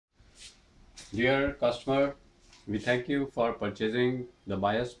Dear customer, we thank you for purchasing the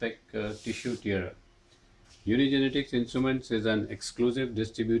Biospec Tissue Tearor. Unigenetics Instruments is an exclusive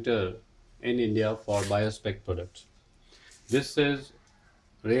distributor in India for Biospec products. This is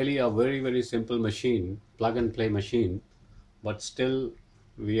really a very simple machine, plug and play machine, but still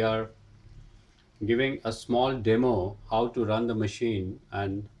we are giving a small demo how to run the machine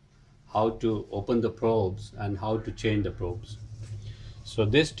and how to open the probes and how to change the probes. So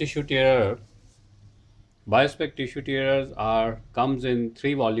this tissue tearer, Biospec tissue tearers comes in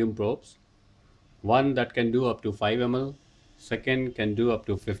 3 volume probes. One that can do up to 5 ml, second can do up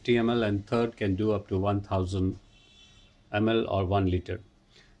to 50 ml, and third can do up to 1000 ml or 1 liter.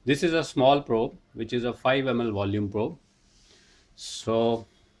 This is a small probe, which is a 5 ml volume probe. So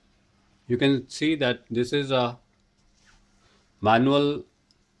you can see that this is a manual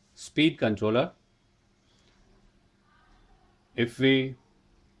speed controller. If we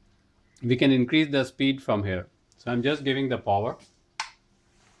can increase the speed from here. So I'm just giving the power.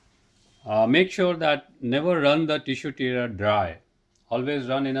 Make sure that never run the tissue tearer dry. Always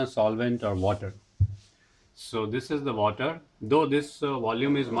run in a solvent or water. So this is the water. Though this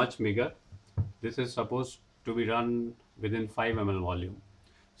volume is much bigger, this is supposed to be run within 5 ml volume.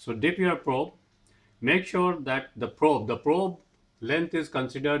 So dip your probe. Make sure that the probe length is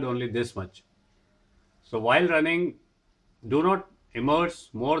considered only this much. So while running, do not immerse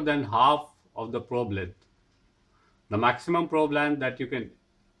more than half of the probe length. The maximum probe length that you can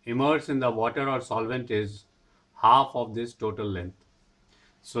immerse in the water or solvent is half of this total length.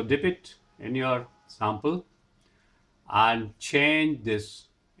 So dip it in your sample and change this,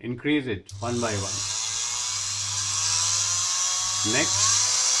 increase it one by one. Next.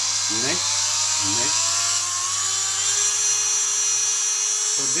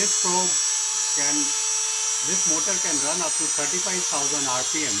 So this motor can run up to 35,000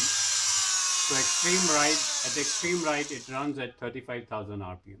 RPM. So at extreme right, it runs at 35,000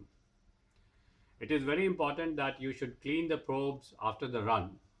 RPM. It is very important that you should clean the probes after the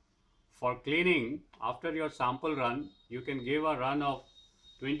run. For cleaning, after your sample run, you can give a run of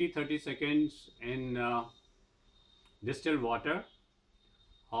 20-30 seconds in distilled water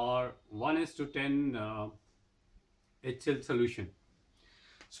or 1:10 HCl solution.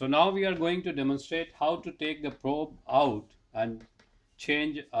 So now we are going to demonstrate how to take the probe out and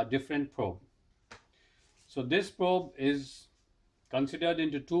change a different probe. So this probe is considered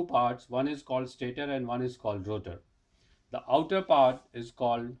into 2 parts. One is called stator and one is called rotor. The outer part is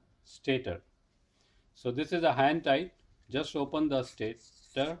called stator. So this is a hand tight. Just open the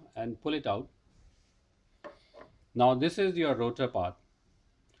stator and pull it out. Now this is your rotor part.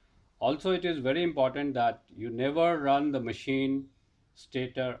 Also, it is very important that you never run the machine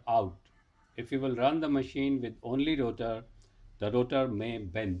stator out. If you will run the machine with only rotor, the rotor may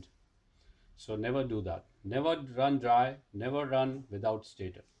bend. So never do that. Never run dry, never run without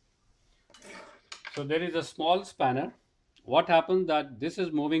stator. So there is a small spanner. What happens that this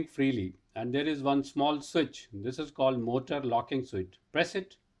is moving freely and there is one small switch. This is called motor locking switch. Press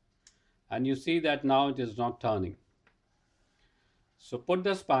it and you see that now it is not turning. So put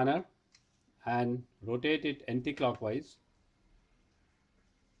the spanner and rotate it anti-clockwise.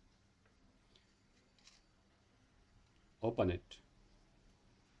 Open it.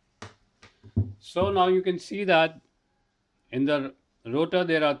 So now you can see that in the rotor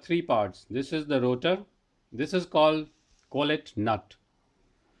there are 3 parts. This is the rotor. This is called collet nut.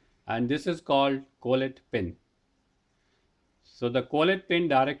 And this is called collet pin. So the collet pin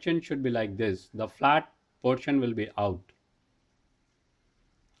direction should be like this. The flat portion will be out.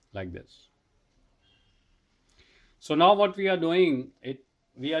 Like this. So now what we are doing,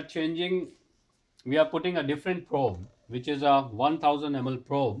 we are putting a different probe, which is a 1000 ml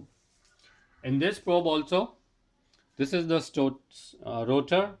probe. In this probe also, this is the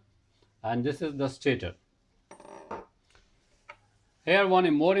rotor and this is the stator. Here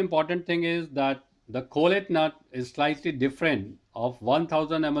one more important thing is that the collet nut is slightly different of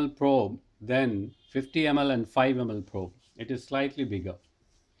 1000 ml probe than 50 ml and 5 ml probe. It is slightly bigger.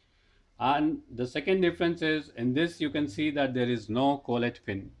 And the second difference is in this you can see that there is no collet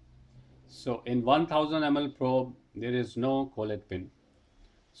pin. So in 1000 ml probe there is no collet pin.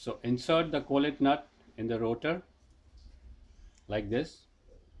 So insert the collet nut in the rotor like this.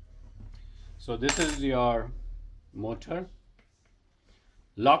 So this is your motor.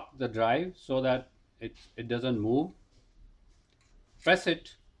 Lock the drive so that it doesn't move. Press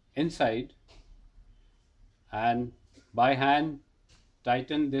it inside and by hand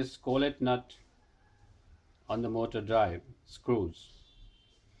tighten this collet nut on the motor drive screws.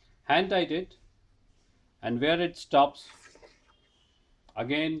 Hand tight it and where it stops,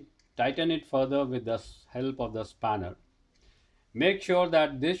 again tighten it further with the help of the spanner. Make sure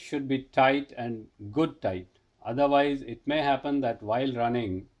that this should be tight and good tight. Otherwise, it may happen that while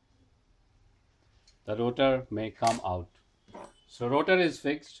running, the rotor may come out. So rotor is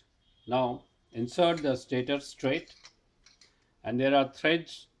fixed. Now insert the stator straight, and there are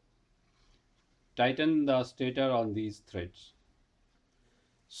threads. Tighten the stator on these threads.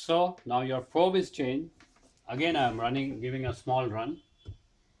 So now your probe is changed. Again, I am giving a small run.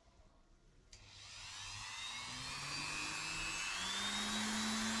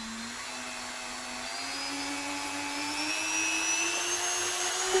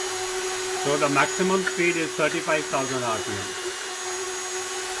 So the maximum speed is 35,000 RPM.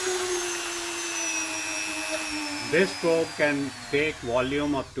 This probe can take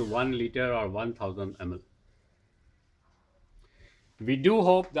volume up to 1 liter or 1000 ml. We do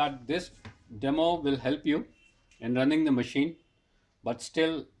hope that this demo will help you in running the machine, but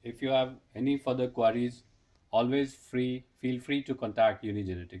still, if you have any further queries, always feel free to contact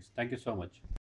Unigenetics. Thank you so much.